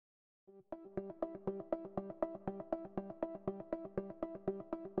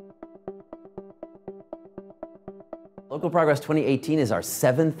Local Progress 2018 is our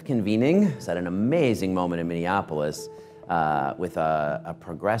 7th convening. It's at an amazing moment in Minneapolis with a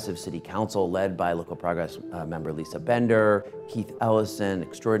progressive city council led by Local Progress member Lisa Bender, Keith Ellison,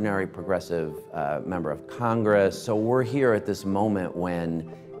 extraordinary progressive member of Congress. So we're here at this moment when,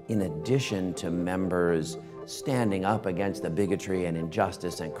 in addition to members standing up against the bigotry and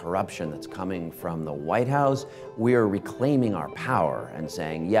injustice and corruption that's coming from the White House, we are reclaiming our power and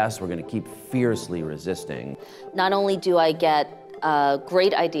saying, yes, we're going to keep fiercely resisting. Not only do I get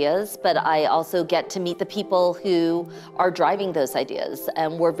great ideas, but I also get to meet the people who are driving those ideas.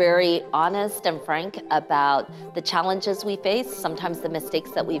 And we're very honest and frank about the challenges we face, sometimes the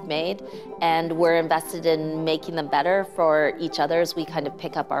mistakes that we've made, and we're invested in making them better for each other as we kind of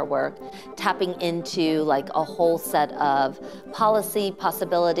pick up our work, tapping into like a whole set of policy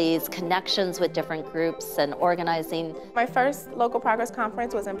possibilities, connections with different groups, and organizing. My first Local Progress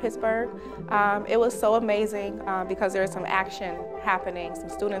conference was in Pittsburgh. It was so amazing because there was some action happening. Some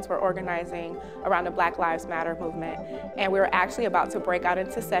students were organizing around the Black Lives Matter movement, and we were actually about to break out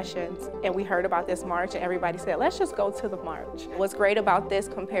into sessions, and we heard about this march, and everybody said, let's just go to the march. What's great about this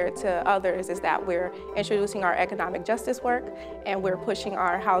compared to others is that we're introducing our economic justice work, and we're pushing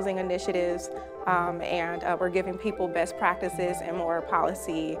our housing initiatives, and we're giving people best practices and more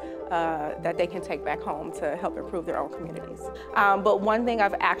policy that they can take back home to help improve their own communities. But one thing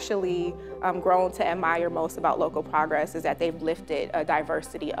I've actually grown to admire most about Local Progress is that they've lifted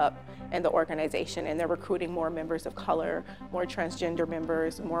diversity up in the organization, and they're recruiting more members of color, more transgender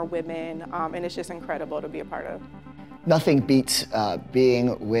members, more women, and it's just incredible to be a part of. Nothing beats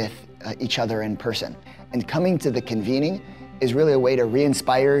being with each other in person. And coming to the convening is really a way to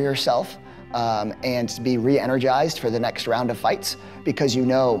re-inspire yourself and to be re-energized for the next round of fights, because you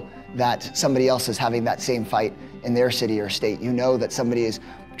know that somebody else is having that same fight in their city or state. You know that somebody is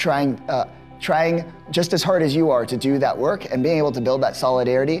trying just as hard as you are to do that work, and being able to build that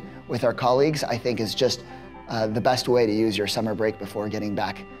solidarity with our colleagues, I think, is just the best way to use your summer break before getting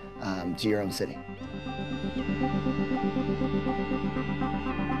back to your own city.